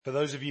For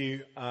those of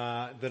you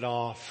that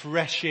are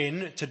fresh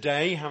in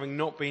today, having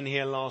not been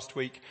here last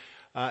week,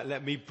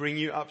 let me bring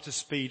you up to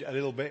speed a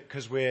little bit,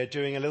 because we're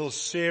doing a little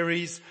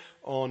series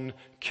on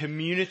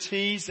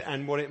communities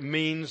and what it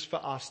means for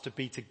us to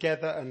be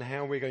together and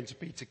how we're going to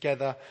be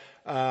together.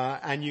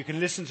 And you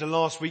can listen to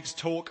last week's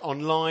talk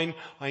online.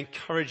 I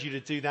encourage you to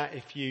do that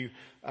if you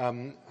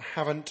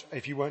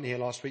if you weren't here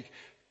last week,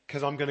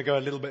 because I'm going to go a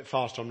little bit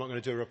faster. I'm not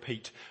going to do a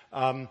repeat.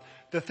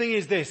 The thing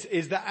is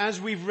that as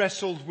we've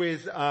wrestled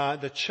with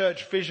the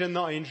church vision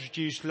that I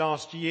introduced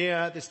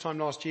this time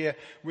last year,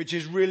 which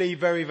is really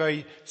very,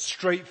 very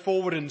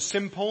straightforward and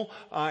simple,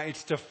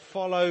 it's to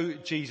follow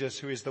Jesus,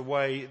 who is the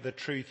way, the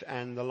truth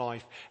and the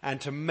life,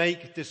 and to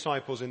make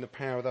disciples in the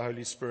power of the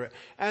Holy Spirit.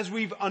 As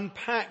we've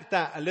unpacked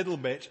that a little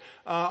bit,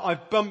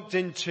 I've bumped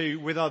into,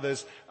 with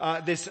others,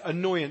 this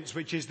annoyance,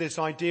 which is this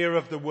idea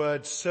of the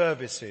word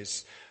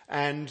services.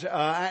 And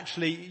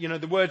actually,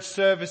 the word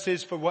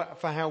services for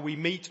how we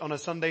meet on a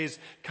Sunday is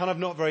kind of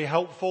not very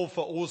helpful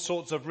for all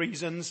sorts of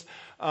reasons.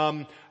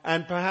 And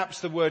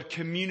perhaps the word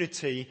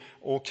community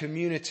or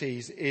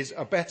communities is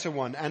a better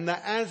one. And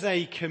that as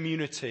a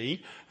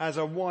community, as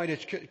a wider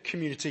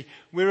community,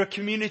 we're a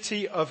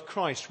community of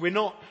Christ. We're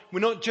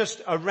not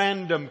just a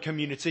random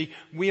community.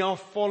 We are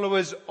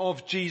followers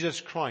of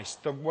Jesus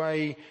Christ, the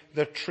way,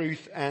 the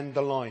truth and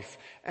the life.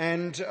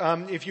 And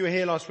if you were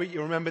here last week,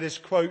 you remember this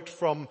quote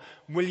from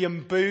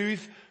William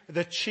Booth: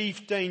 "The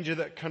chief danger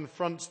that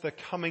confronts the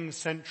coming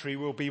century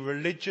will be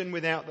religion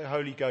without the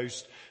Holy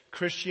Ghost,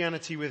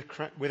 Christianity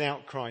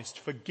without Christ,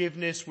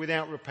 forgiveness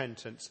without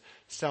repentance,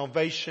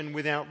 salvation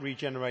without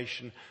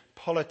regeneration,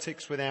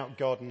 politics without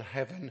God, and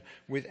heaven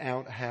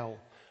without hell."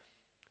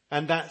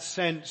 And that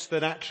sense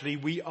that actually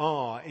we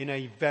are in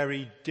a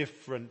very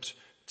different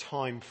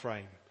time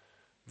frame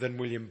than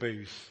William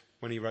Booth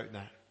when he wrote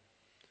that.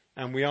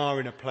 And we are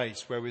in a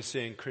place where we're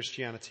seeing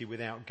Christianity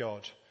without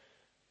God,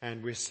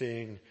 and we're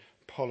seeing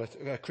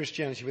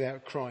Christianity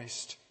without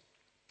Christ,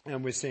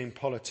 and we're seeing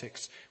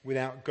politics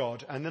without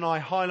God. And then I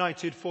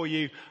highlighted for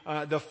you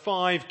the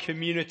 5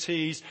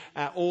 communities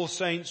at All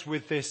Saints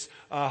with this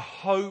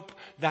hope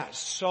that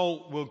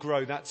Salt will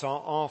grow. That's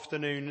our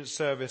afternoon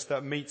service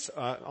that meets,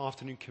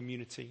 afternoon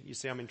community. You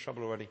see, I'm in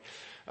trouble already.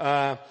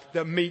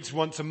 That meets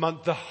once a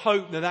month. The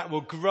hope that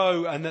will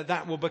grow and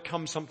that will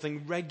become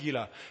something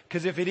regular.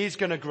 Because if it is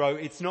going to grow,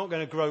 it's not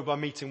going to grow by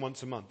meeting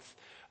once a month.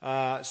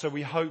 So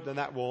we hope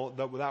that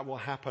will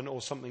happen,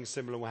 or something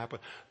similar will happen.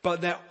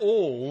 But they're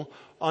all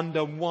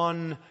under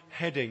one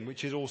heading,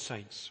 which is All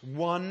Saints.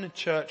 One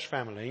church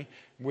family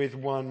with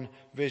one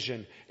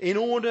vision. In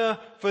order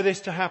for this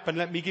to happen,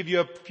 let me give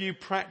you a few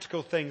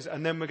practical things,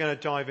 and then we're going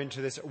to dive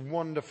into this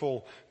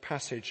wonderful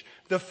passage.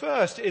 The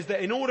first is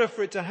that in order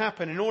for it to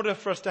happen, in order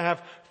for us to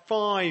have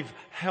 5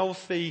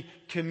 healthy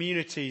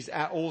communities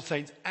at All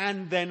Saints,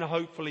 and then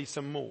hopefully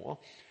some more,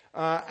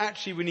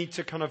 actually we need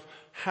to kind of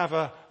have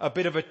a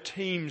bit of a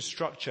team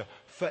structure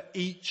for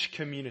each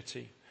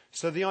community.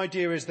 So the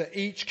idea is that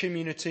each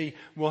community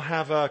will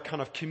have a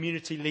kind of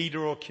community leader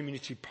or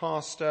community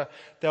pastor.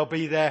 There'll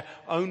be their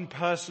own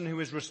person who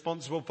is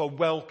responsible for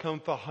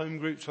welcome, for home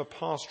groups, for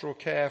pastoral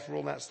care, for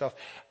all that stuff.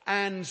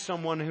 And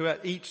someone who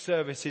at each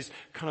service is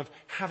kind of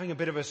having a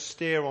bit of a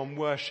steer on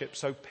worship.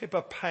 So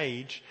Pippa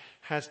Page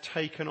has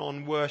taken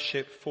on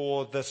worship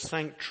for the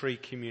Sanctuary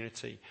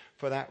community,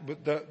 for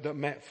that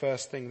met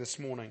first thing this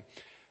morning.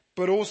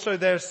 But also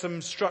there's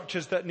some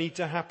structures that need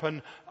to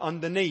happen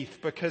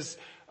underneath, because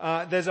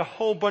there's a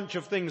whole bunch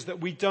of things that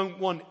we don't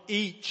want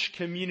each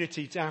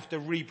community to have to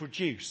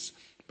reproduce,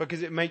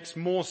 because it makes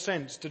more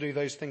sense to do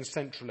those things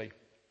centrally.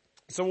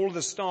 So all of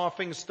the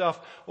staffing stuff,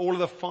 all of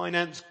the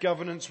finance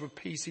governance with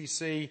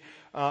PCC,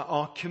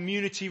 our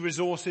community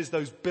resources,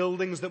 those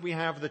buildings that we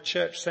have, the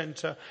church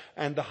centre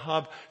and the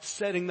hub,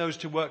 setting those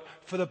to work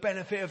for the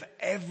benefit of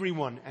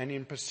everyone and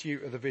in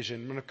pursuit of the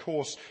vision. And of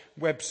course,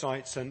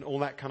 websites and all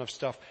that kind of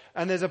stuff.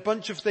 And there's a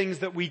bunch of things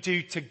that we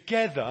do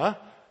together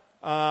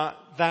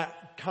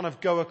that kind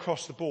of go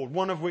across the board.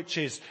 One of which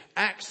is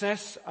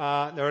access. There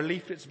are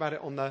leaflets about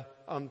it on the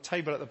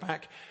table at the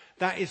back.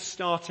 That is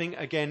starting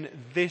again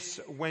this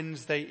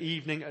Wednesday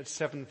evening at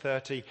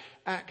 7:30.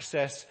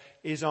 Access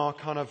is our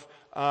kind of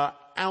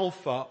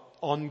alpha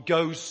on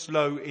go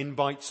slow in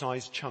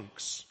bite-sized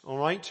chunks. All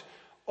right?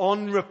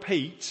 On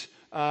repeat,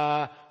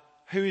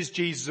 who is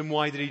Jesus and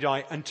why did he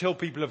die, until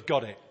people have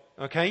got it.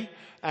 Okay?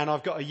 And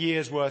I've got a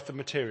year's worth of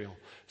material.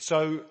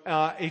 So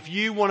if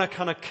you want to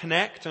kind of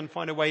connect and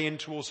find a way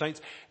into All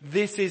Saints,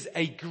 this is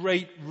a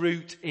great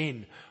route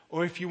in.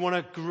 Or if you want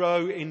to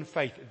grow in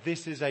faith,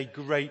 this is a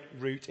great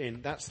route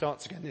in. That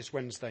starts again this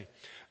Wednesday.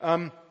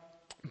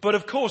 But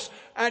of course,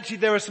 actually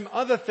there are some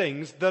other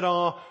things that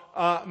are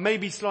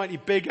maybe slightly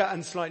bigger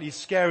and slightly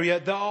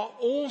scarier that are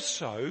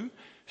also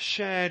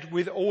shared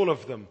with all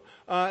of them.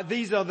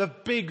 These are the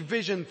big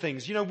vision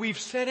things. We've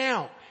set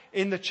out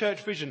in the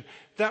church vision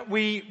that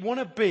we want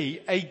to be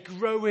a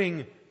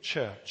growing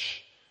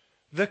church.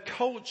 The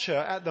culture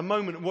at the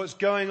moment, what's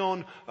going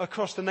on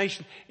across the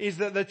nation, is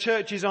that the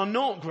churches are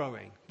not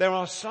growing. There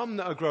are some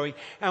that are growing,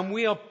 and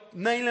we are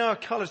nailing our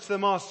colours to the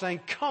mast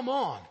saying, come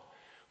on.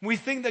 We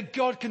think that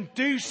God can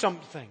do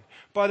something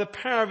by the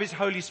power of His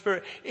Holy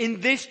Spirit in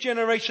this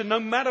generation, no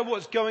matter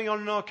what's going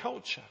on in our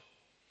culture.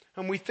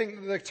 And we think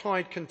that the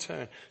tide can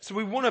turn. So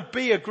we want to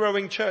be a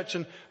growing church,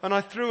 and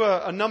I threw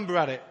a number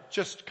at it,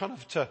 just kind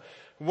of to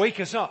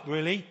wake us up,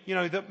 really.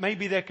 That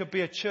maybe there could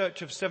be a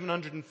church of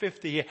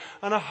 750 here.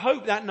 And I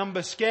hope that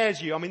number scares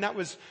you. I mean, that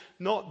was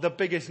not the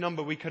biggest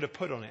number we could have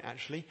put on it,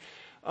 actually.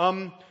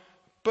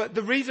 But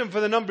the reason for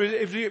the number is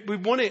if we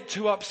want it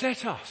to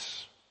upset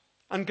us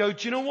and go,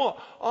 do you know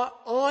what?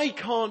 I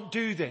can't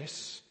do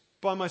this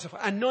by myself,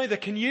 and neither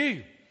can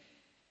you.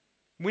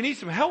 We need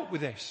some help with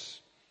this.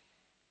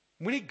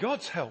 We need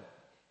God's help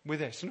with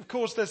this. And of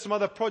course there's some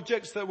other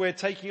projects that we're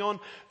taking on.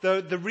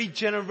 The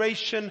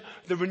regeneration,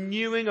 the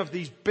renewing of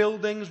these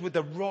buildings with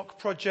the Rock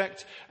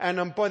project.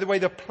 And by the way,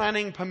 the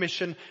planning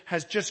permission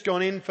has just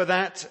gone in for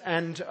that.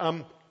 And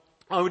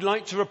I would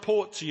like to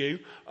report to you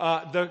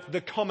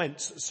the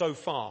comments so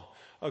far.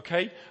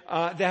 Okay,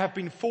 there have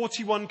been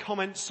 41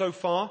 comments so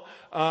far.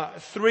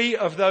 3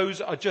 of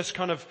those are just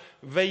kind of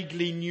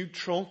vaguely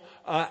neutral.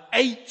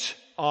 8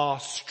 are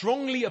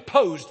strongly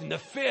opposed in the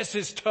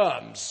fiercest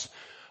terms.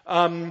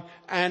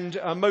 And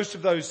most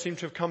of those seem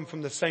to have come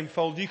from the same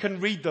fold. You can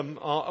read them,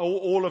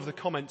 all of the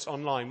comments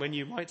online. When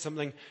you write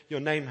something, your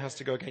name has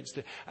to go against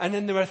it. And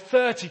then there are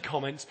 30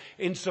 comments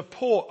in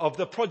support of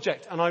the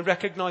project, and I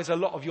recognize a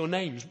lot of your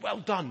names. Well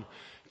done.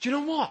 Do you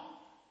know what?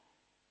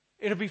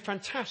 It'd be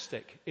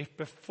fantastic if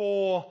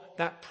before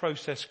that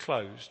process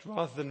closed,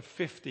 rather than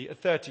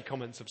 30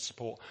 comments of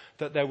support,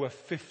 that there were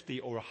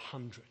 50 or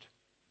 100.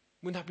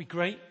 Wouldn't that be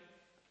great?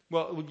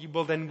 Well,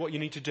 then what you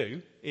need to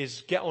do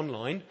is get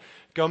online,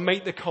 go and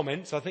make the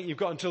comments. I think you've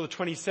got until the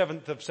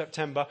 27th of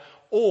September.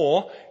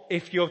 Or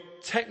if you're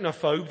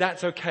technophobe,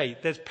 that's okay.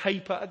 There's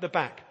paper at the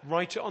back.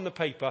 Write it on the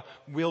paper.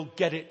 We'll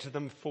get it to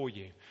them for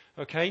you.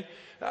 Okay?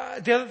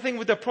 The other thing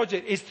with the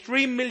project is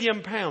 £3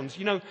 million.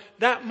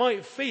 That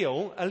might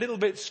feel a little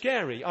bit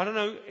scary. I don't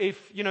know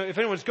if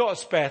anyone's got a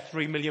spare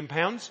 £3 million.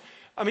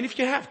 I mean, if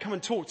you have, come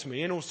and talk to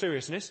me in all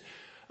seriousness.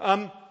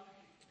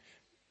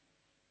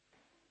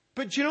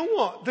 But do you know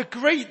what? The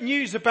great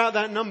news about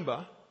that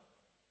number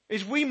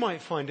is we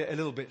might find it a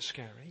little bit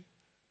scary.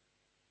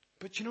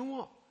 But you know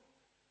what?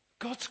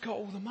 God's got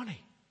all the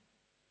money.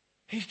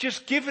 He's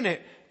just given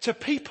it to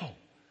people.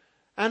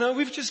 And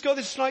we've just got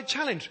this slight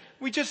challenge.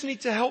 We just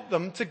need to help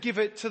them to give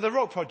it to the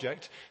Rock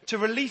Project, to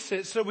release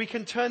it so we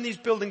can turn these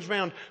buildings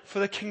round for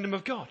the kingdom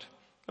of God.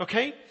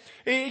 Okay?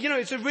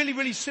 It's a really,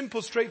 really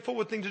simple,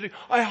 straightforward thing to do.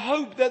 I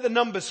hope that the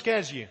number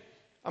scares you.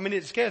 I mean,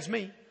 it scares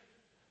me.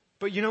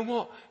 But you know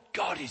what?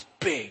 God is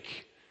big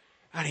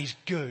and He's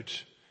good.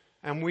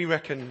 And we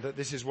reckon that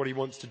this is what He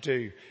wants to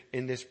do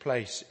in this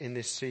place, in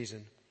this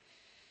season.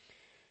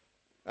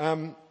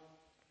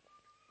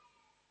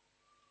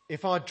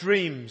 If our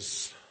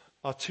dreams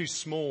are too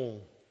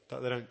small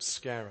that they don't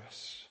scare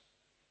us,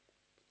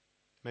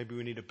 maybe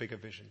we need a bigger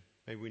vision.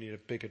 Maybe we need a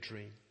bigger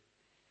dream.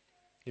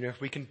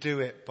 If we can do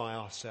it by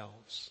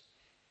ourselves,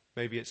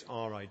 maybe it's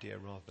our idea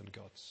rather than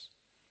God's.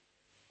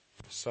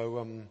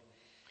 So,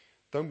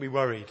 don't be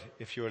worried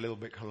if you're a little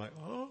bit kind of like,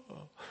 oh,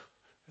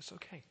 it's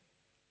okay.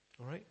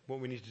 All right? What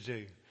we need to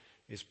do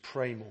is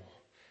pray more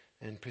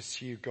and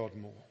pursue God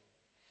more.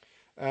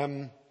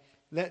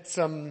 Let's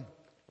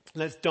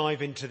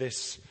dive into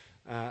this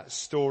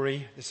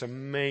story, this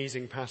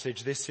amazing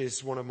passage. This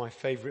is one of my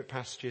favorite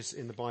passages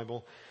in the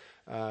Bible.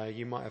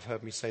 You might have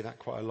heard me say that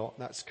quite a lot.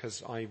 That's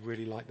because I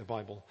really like the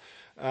Bible.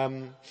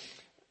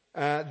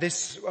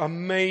 This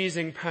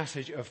amazing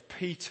passage of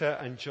Peter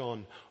and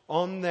John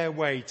on their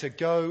way to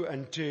go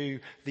and do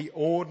the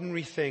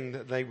ordinary thing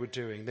that they were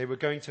doing. They were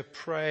going to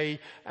pray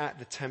at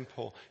the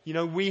temple.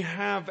 We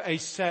have a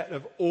set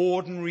of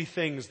ordinary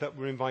things that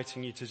we're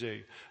inviting you to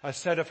do. A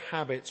set of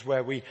habits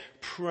where we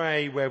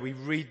pray, where we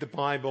read the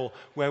Bible,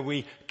 where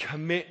we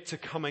commit to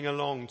coming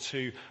along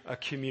to a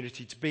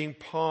community, to being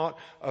part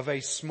of a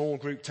small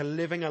group, to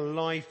living a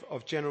life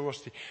of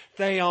generosity.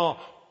 They are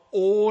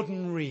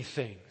ordinary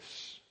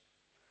things.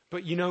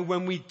 But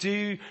when we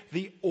do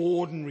the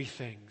ordinary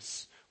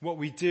things, what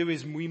we do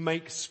is we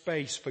make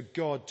space for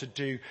God to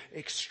do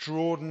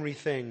extraordinary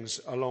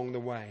things along the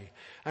way.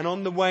 And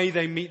on the way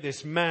they meet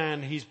this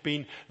man. He's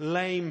been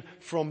lame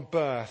from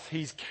birth.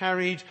 He's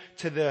carried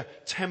to the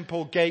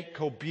temple gate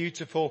called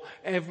Beautiful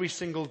every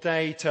single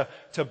day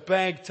to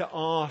beg, to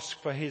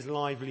ask for his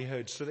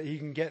livelihood so that he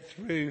can get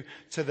through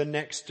to the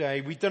next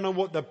day. We don't know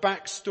what the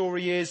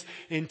backstory is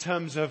in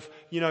terms of,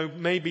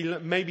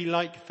 maybe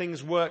like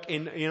things work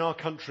in our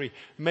country.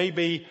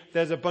 Maybe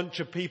there's a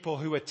bunch of people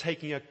who are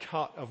taking a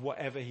cut of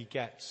whatever he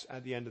gets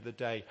at the end of the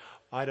day.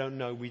 I don't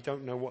know. We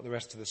don't know what the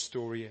rest of the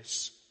story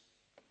is.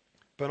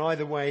 But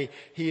either way,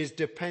 he is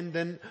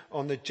dependent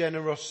on the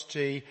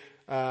generosity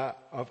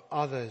of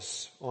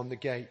others on the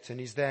gate, and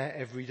he's there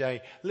every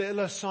day.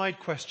 Little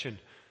aside question.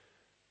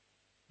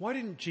 Why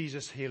didn't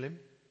Jesus heal him?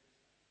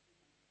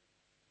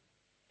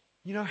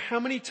 You know, how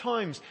many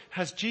times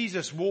has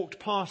Jesus walked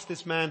past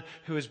this man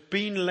who has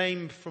been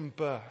lame from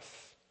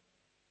birth?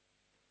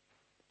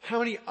 How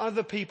many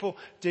other people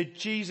did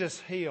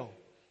Jesus heal?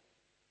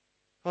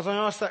 As I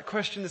asked that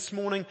question this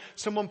morning,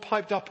 someone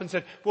piped up and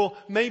said, well,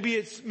 maybe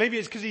it's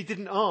because he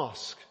didn't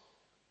ask.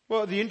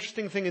 Well, the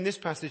interesting thing in this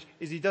passage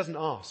is he doesn't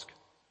ask.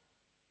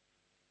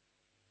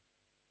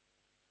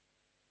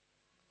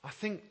 I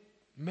think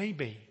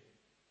maybe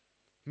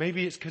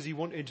it's because he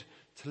wanted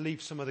to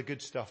leave some of the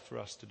good stuff for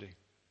us to do.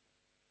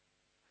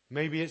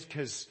 Maybe it's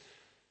because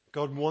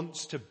God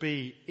wants to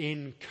be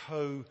in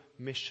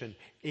co-mission,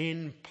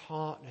 in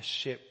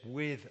partnership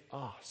with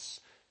us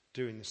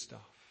doing the stuff.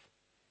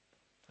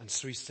 And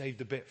so he saved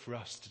a bit for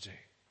us to do.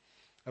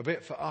 A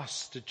bit for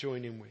us to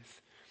join in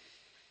with.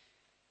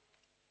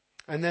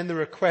 And then the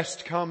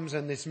request comes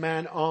and this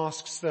man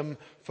asks them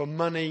for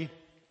money.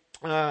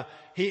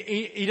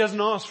 He doesn't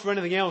ask for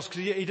anything else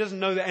because he doesn't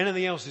know that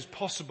anything else is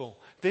possible.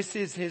 This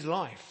is his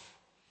life.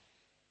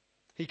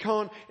 He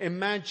can't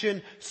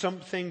imagine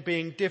something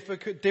being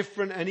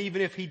different, and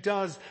even if he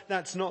does,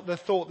 that's not the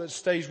thought that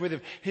stays with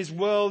him. His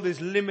world is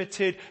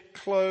limited,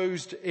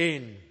 closed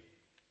in.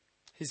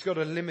 He's got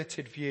a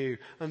limited view.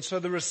 And so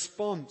the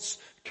response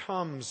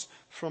comes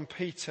from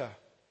Peter.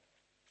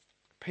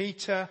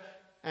 Peter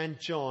and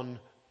John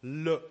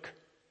look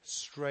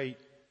straight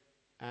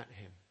at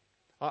him.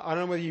 I don't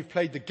know whether you've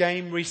played the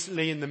game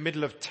recently in the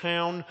middle of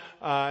town,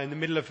 in the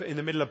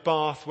middle of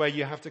Bath, where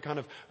you have to kind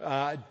of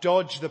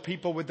dodge the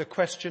people with the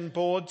question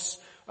boards.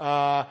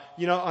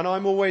 And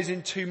I'm always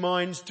in two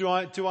minds. Do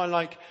I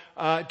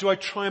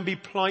try and be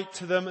polite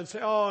to them and say,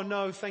 oh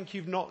no, thank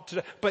you, not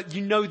today. But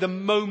you know, the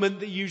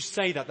moment that you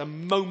say that, the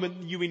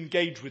moment you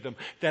engage with them,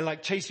 they're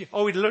like chasing you.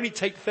 Oh, it'll only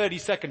take 30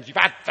 seconds. You've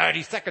had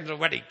 30 seconds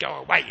already.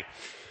 Go away.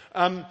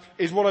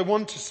 Is what I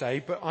want to say.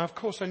 But of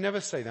course I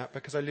never say that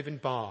because I live in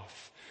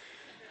Bath.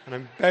 And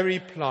I'm very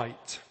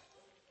polite.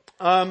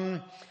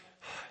 I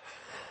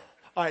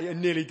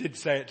nearly did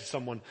say it to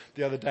someone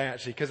the other day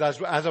actually, because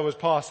as I was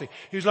passing,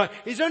 he was like,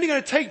 it's only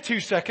going to take 2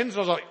 seconds. I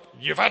was like,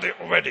 you've had it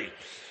already.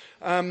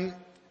 The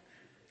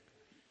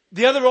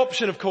other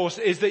option, of course,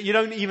 is that you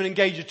don't even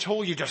engage at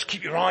all. You just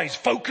keep your eyes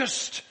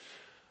focused.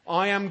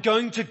 I am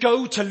going to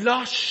go to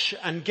Lush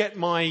and get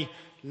my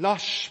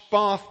Lush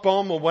bath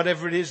bomb or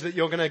whatever it is that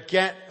you're going to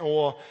get,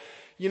 or,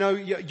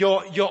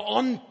 you're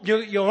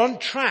on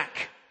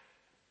track.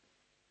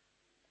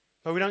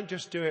 But we don't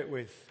just do it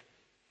with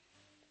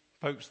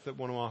folks that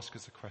want to ask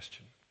us a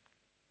question.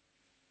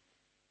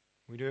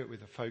 We do it with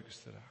the folks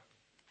that are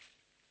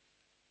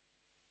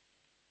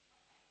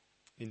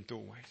in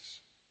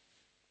doorways.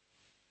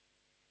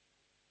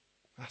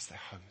 That's their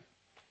home.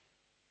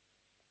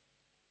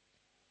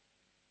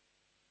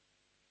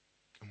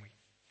 And we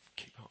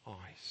keep our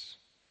eyes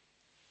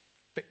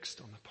fixed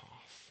on the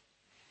path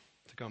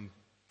to go and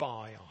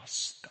buy our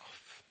stuff.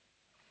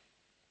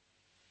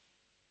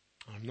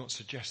 I'm not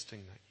suggesting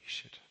that you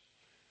should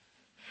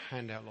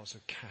hand out lots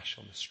of cash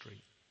on the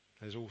street.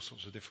 There's all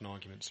sorts of different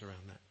arguments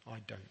around that. I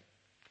don't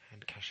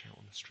hand cash out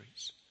on the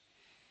streets.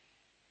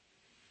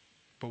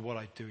 But what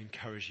I do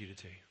encourage you to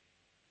do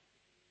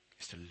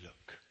is to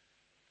look,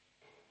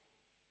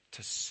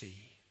 to see,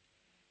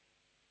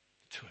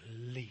 to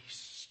at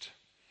least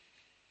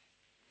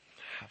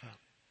have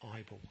an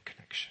eyeball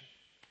connection.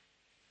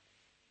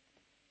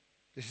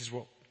 This is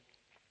what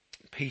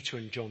Peter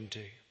and John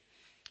do.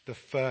 The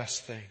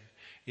first thing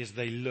is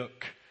they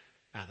look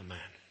at the man.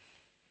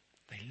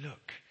 They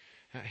look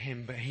at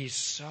him, but he's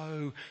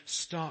so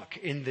stuck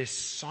in this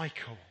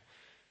cycle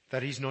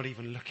that he's not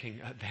even looking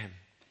at them.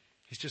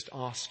 He's just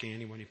asking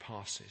anyone who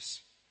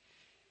passes.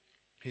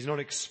 He's not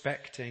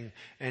expecting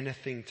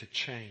anything to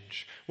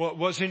change.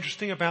 What's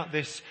interesting about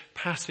this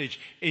passage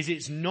is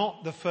it's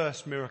not the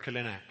first miracle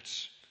in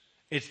Acts.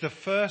 It's the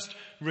first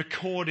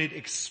recorded,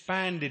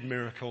 expanded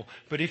miracle.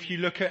 But if you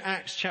look at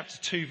Acts chapter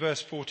 2,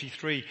 verse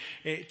 43,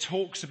 it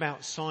talks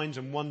about signs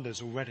and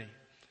wonders already.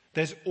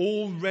 There's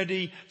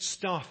already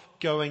stuff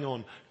going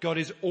on. God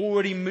is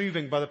already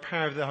moving by the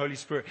power of the Holy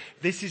Spirit.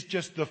 This is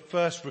just the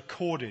first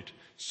recorded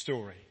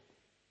story.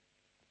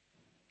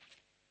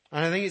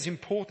 And I think it's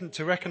important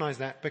to recognize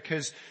that,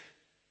 because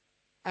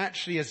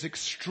actually, as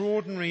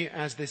extraordinary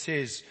as this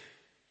is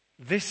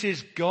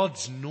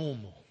God's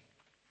normal.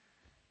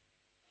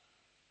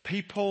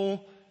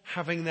 People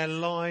having their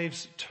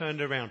lives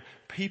turned around.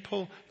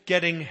 People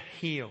getting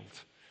healed.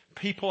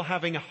 People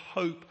having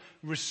hope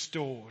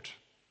restored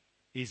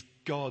is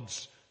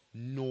God's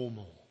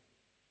normal.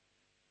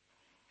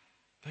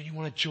 Don't you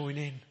want to join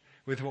in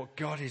with what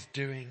God is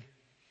doing?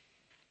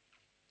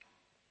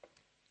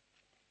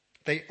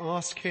 They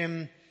ask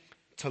him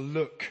to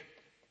look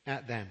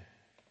at them.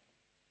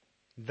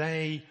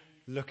 They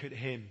look at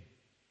him.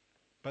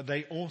 But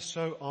they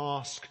also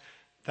ask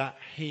that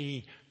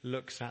he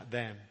looks at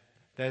them.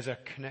 There's a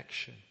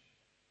connection.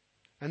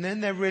 And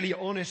then they're really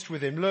honest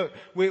with him. Look,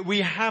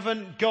 we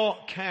haven't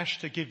got cash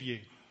to give you.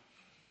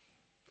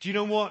 Do you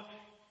know what,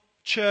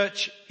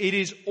 church? It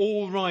is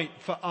all right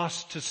for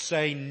us to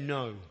say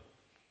no.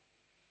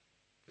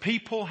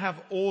 People have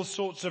all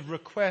sorts of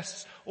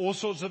requests, all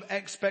sorts of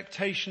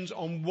expectations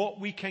on what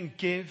we can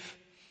give,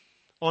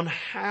 on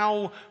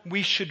how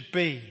we should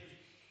be.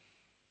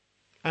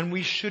 And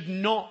we should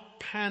not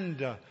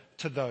pander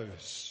to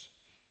those.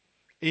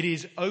 It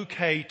is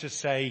okay to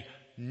say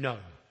no.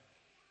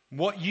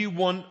 What you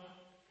want,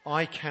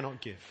 I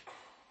cannot give.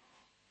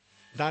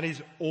 That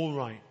is all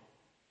right.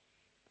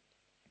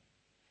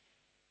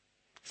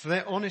 So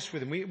they're honest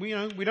with him.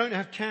 We don't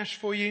have cash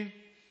for you.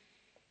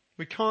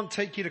 We can't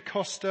take you to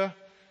Costa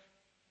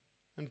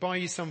and buy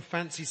you some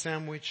fancy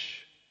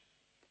sandwich.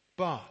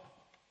 But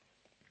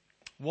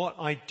what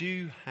I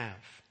do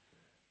have,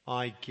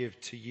 I give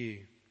to you,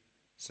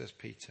 says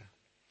Peter.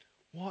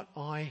 What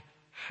I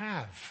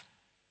have,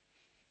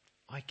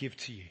 I give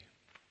to you.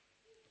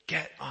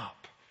 Get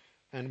up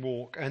and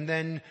walk. And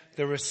then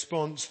the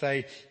response,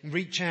 they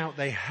reach out,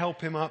 they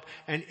help him up,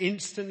 and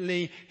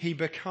instantly he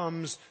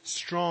becomes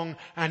strong,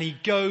 and he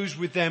goes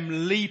with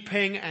them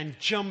leaping and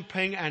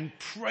jumping and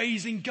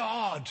praising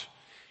God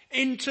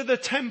into the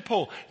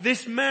temple.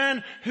 This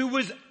man who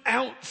was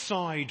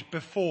outside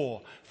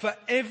before for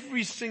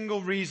every single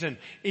reason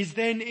is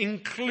then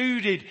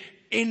included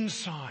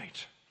inside.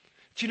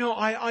 Do you know,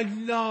 I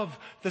love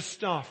the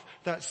stuff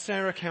that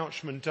Sarah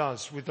Couchman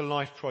does with the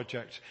Life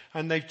Project.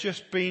 And they've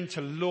just been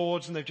to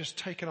Lord's, and they've just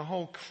taken a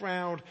whole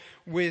crowd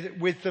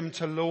with them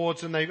to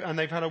Lord's, and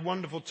they've had a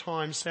wonderful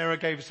time. Sarah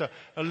gave us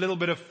a little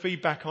bit of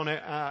feedback on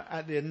it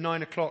at the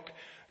 9:00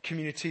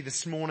 community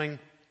this morning.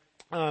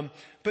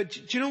 But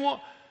do you know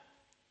what?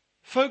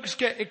 Folks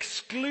get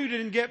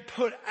excluded and get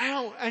put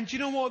out. And do you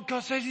know what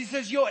God says? He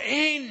says, you're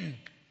in.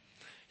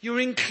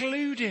 You're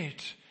included.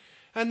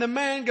 And the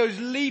man goes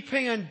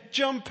leaping and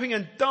jumping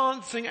and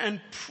dancing and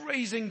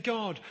praising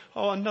God.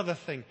 Oh, another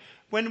thing.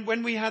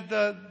 When we had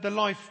the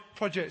Life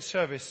Project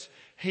service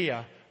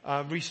here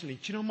recently,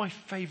 do you know my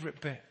favourite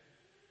bit?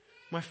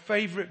 My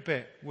favourite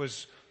bit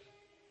was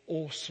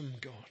awesome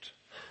God.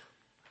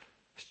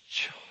 It's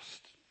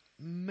just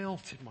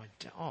melted my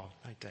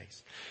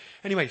days.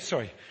 Anyway,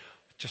 sorry.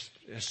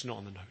 It's not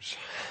on the notes.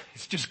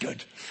 It's just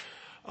good.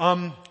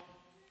 What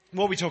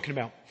are we talking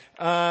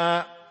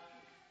about?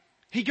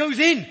 He goes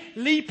in,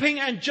 leaping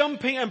and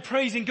jumping and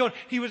praising God.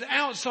 He was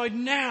outside,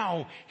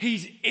 now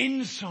he's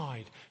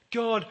inside.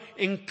 God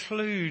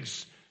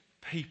includes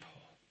people.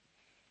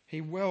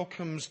 He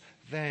welcomes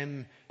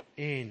them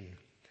in.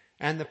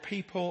 And the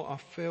people are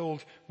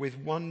filled with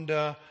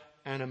wonder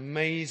and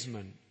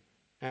amazement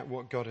at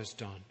what God has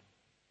done.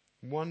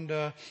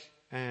 Wonder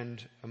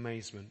and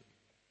amazement.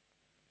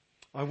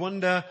 I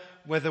wonder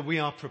whether we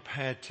are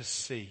prepared to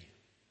see.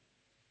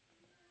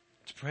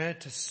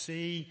 Prepared to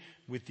see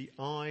with the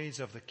eyes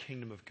of the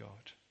kingdom of God.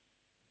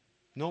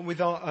 Not with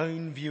our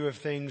own view of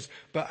things,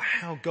 but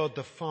how God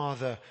the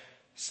Father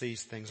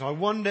sees things. I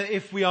wonder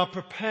if we are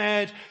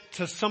prepared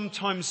to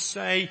sometimes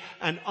say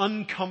an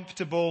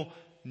uncomfortable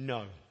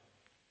no.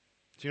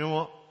 Do you know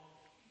what?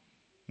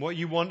 What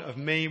you want of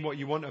me, what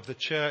you want of the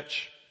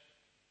church,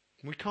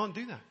 we can't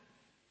do that.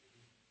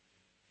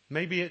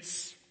 Maybe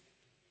it's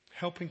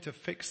helping to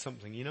fix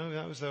something. You know,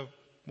 that was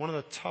one of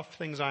the tough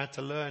things I had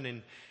to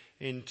learn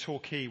in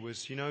Torquay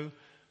was,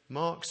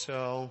 Mark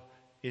Searle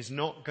is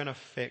not going to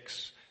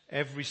fix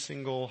every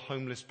single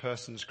homeless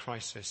person's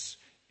crisis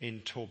in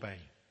Torbay.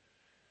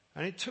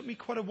 And it took me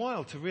quite a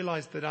while to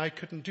realize that I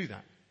couldn't do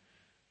that.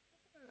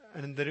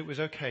 And that it was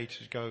okay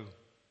to go,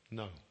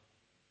 no.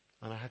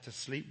 And I had to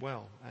sleep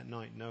well at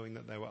night knowing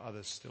that there were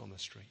others still on the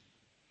street.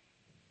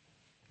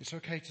 It's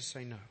okay to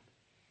say no.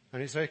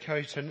 And it's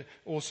okay to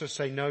also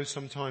say no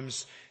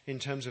sometimes in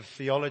terms of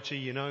theology,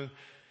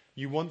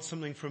 You want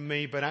something from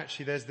me, but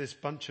actually there's this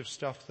bunch of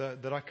stuff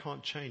that I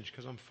can't change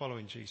because I'm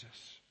following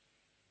Jesus.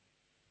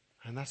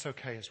 And that's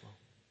okay as well.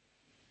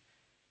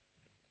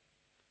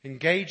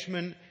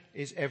 Engagement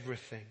is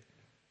everything.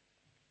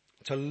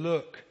 To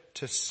look,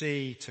 to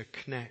see, to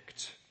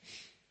connect.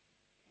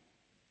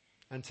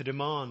 And to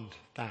demand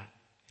that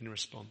in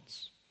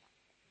response.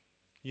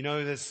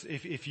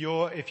 If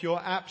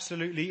you're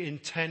absolutely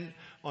intent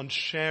on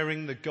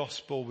sharing the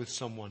gospel with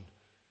someone,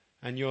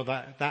 and you're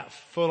that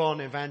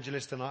full-on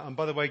evangelist, and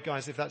by the way,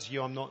 guys, if that's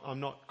you, I'm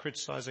not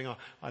criticizing.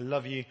 I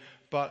love you,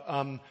 but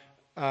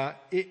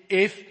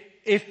if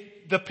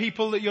the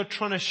people that you're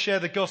trying to share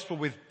the gospel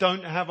with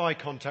don't have eye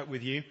contact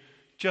with you,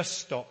 just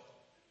stop,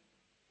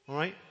 all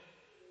right,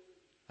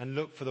 and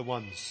look for the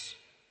ones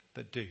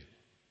that do,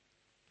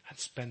 and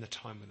spend the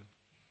time with them,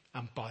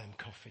 and buy them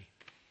coffee,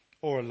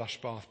 or a Lush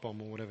bath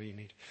bomb, or whatever you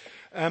need,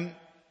 and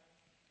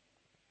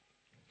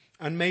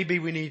maybe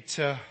we need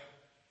to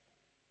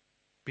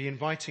be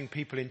inviting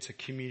people into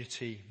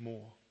community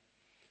more.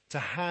 To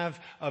have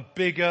a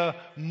bigger,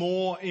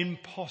 more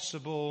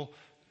impossible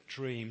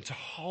dream. To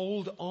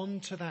hold on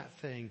to that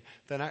thing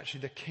that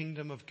actually the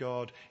kingdom of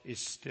God is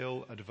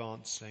still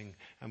advancing.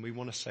 And we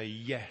want to say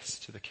yes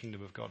to the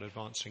kingdom of God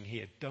advancing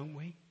here, don't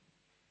we?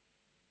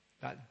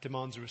 That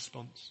demands a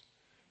response.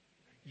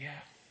 Yeah,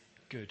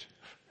 good.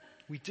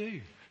 We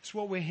do. It's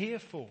what we're here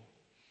for.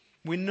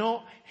 We're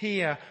not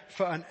here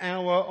for an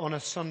hour on a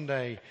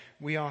Sunday.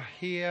 We are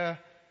here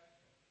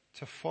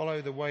to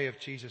follow the way of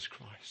Jesus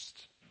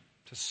Christ,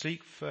 to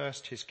seek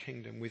first his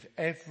kingdom with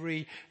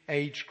every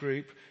age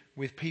group,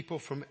 with people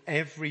from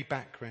every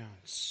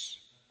backgrounds.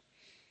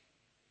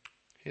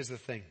 Here's the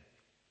thing.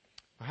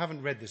 I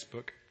haven't read this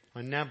book.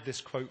 I nabbed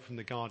this quote from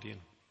The Guardian.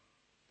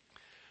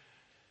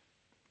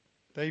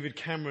 David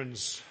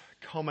Cameron's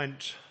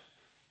comment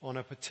on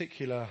a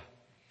particular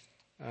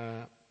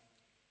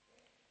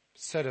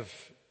set of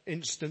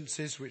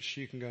instances which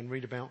you can go and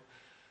read about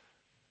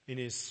in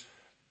his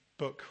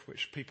book,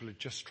 which people are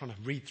just trying to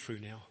read through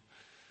now,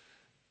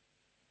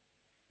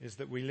 is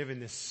that we live in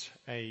this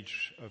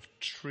age of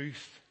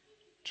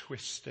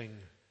truth-twisting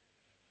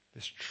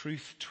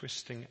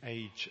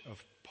age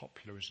of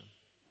popularism.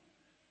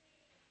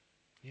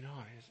 You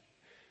know,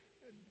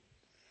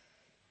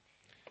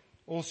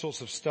 all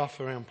sorts of stuff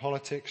around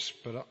politics,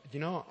 but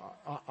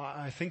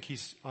I think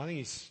he's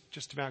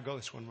just about got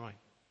this one right.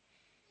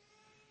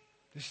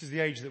 This is the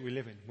age that we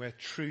live in, where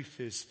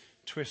truth is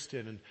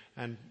twisted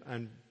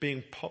and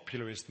being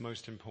popular is the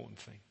most important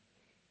thing.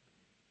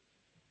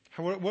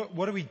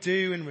 What do we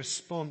do in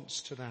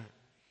response to that?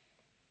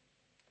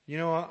 You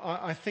know,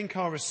 I think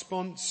our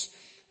response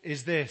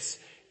is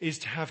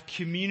to have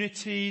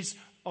communities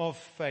of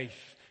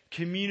faith,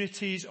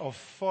 communities of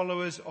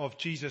followers of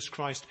Jesus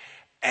Christ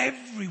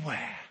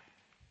everywhere.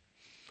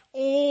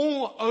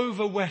 All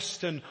over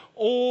Weston,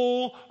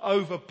 all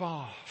over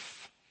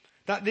Bath.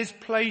 That this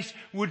place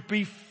would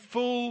be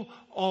full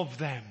of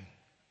them.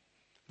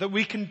 That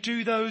we can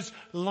do those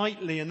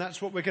lightly, and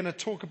that's what we're going to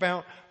talk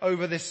about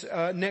over this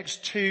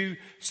next 2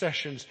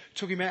 sessions,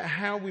 talking about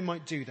how we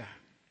might do that.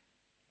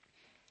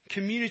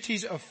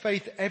 Communities of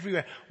faith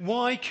everywhere.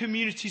 Why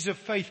communities of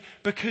faith?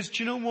 Because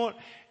do you know what?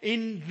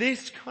 In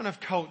this kind of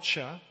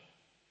culture,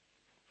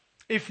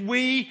 if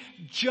we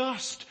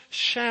just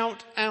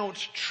shout out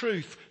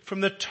truth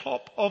from the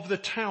top of the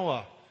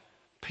tower,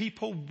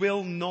 people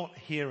will not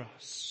hear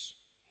us.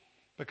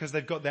 Because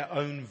they've got their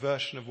own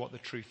version of what the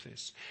truth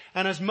is.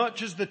 And as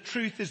much as the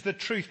truth is the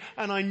truth,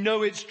 and I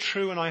know it's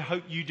true and I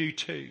hope you do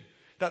too,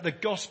 that the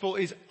gospel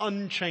is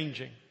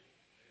unchanging.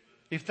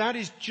 If that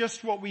is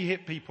just what we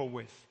hit people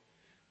with,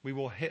 we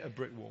will hit a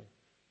brick wall.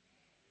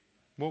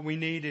 What we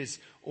need is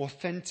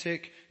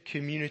authentic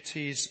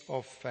communities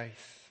of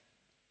faith.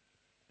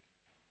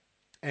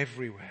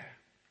 Everywhere.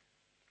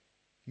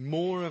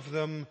 More of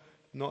them,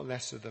 not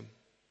less of them.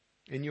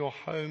 In your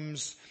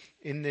homes,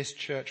 in this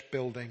church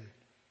building,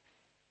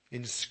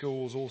 in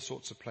schools, all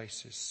sorts of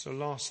places. So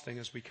last thing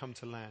as we come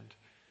to land.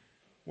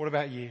 What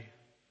about you?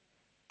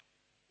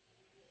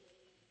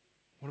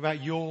 What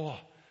about your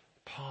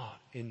part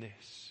in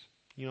this?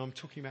 You know, I'm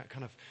talking about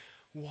kind of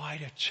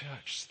wider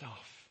church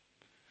stuff.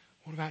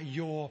 What about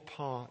your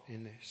part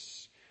in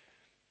this?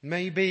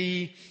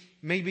 Maybe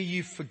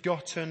you've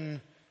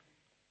forgotten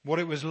what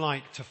it was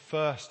like to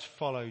first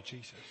follow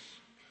Jesus.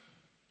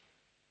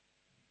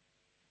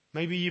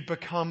 Maybe you've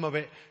become a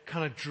bit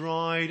kind of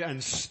dried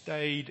and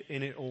stayed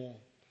in it all.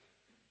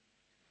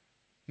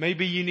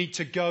 Maybe you need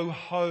to go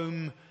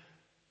home,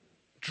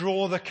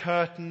 draw the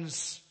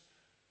curtains,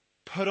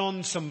 put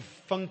on some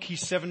funky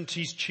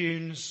 70s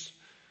tunes,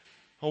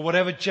 or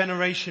whatever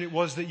generation it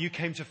was that you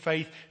came to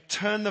faith,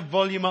 turn the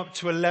volume up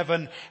to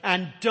 11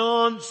 and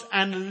dance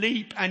and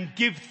leap and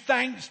give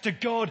thanks to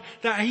God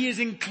that He has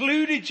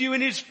included you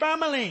in His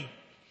family.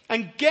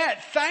 And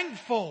get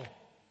thankful.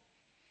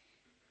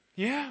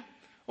 Yeah?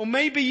 Or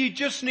maybe you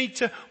just need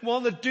to, while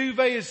the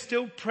duvet is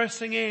still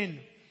pressing in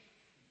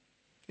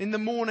the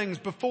mornings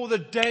before the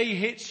day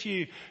hits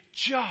you,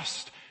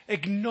 just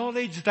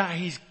acknowledge that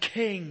He's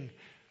King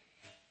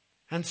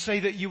and say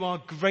that you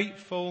are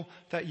grateful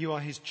that you are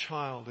His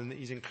child and that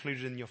He's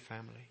included in your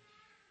family.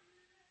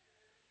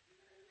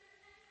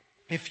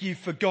 If you've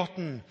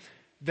forgotten,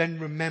 then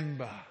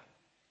remember.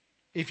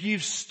 If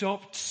you've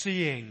stopped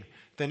seeing,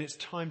 then it's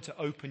time to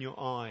open your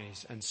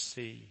eyes and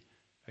see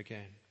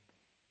again.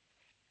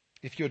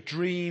 If your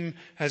dream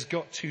has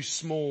got too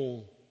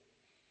small,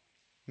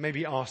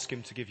 maybe ask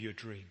Him to give you a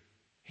dream.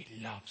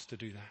 He loves to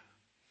do that.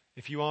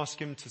 If you ask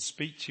Him to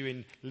speak to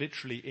you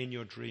literally in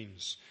your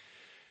dreams,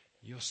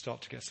 you'll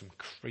start to get some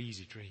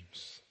crazy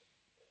dreams.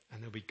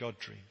 And they'll be God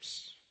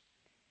dreams.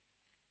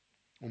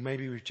 Or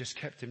maybe we've just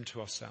kept Him to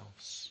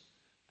ourselves.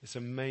 This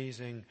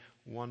amazing,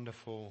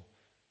 wonderful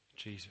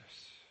Jesus.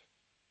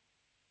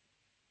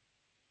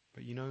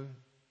 But you know,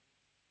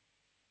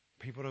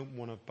 people don't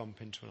want to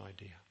bump into an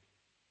idea.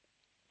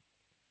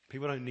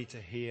 People don't need to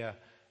hear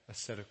a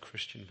set of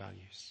Christian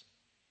values.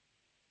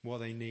 What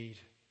they need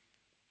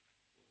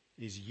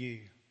is you.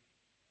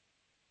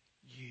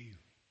 You.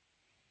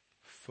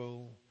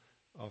 Full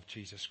of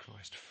Jesus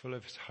Christ. Full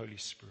of His Holy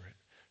Spirit.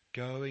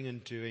 Going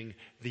and doing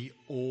the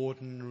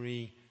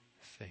ordinary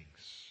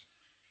things.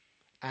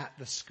 At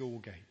the school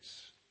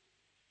gates.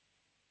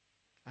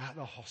 At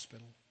the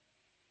hospital.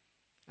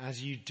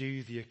 As you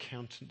do the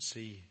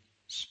accountancy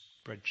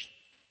spread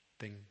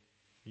thing.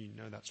 You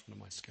know that's one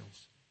of my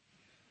skills.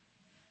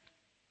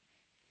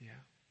 Yeah.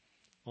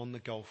 On the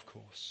golf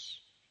course.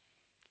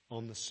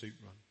 On the soup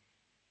run.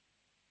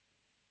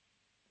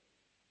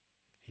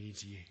 He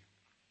needs you.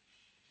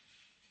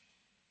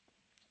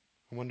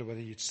 I wonder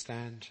whether you'd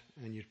stand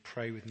and you'd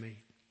pray with me.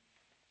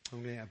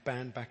 I'm going to get a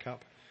band back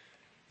up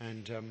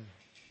and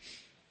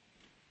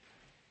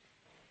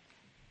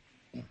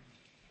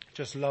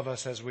just love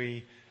us as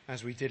we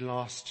did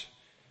last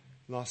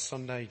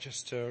Sunday,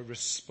 just to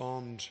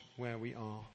respond where we are.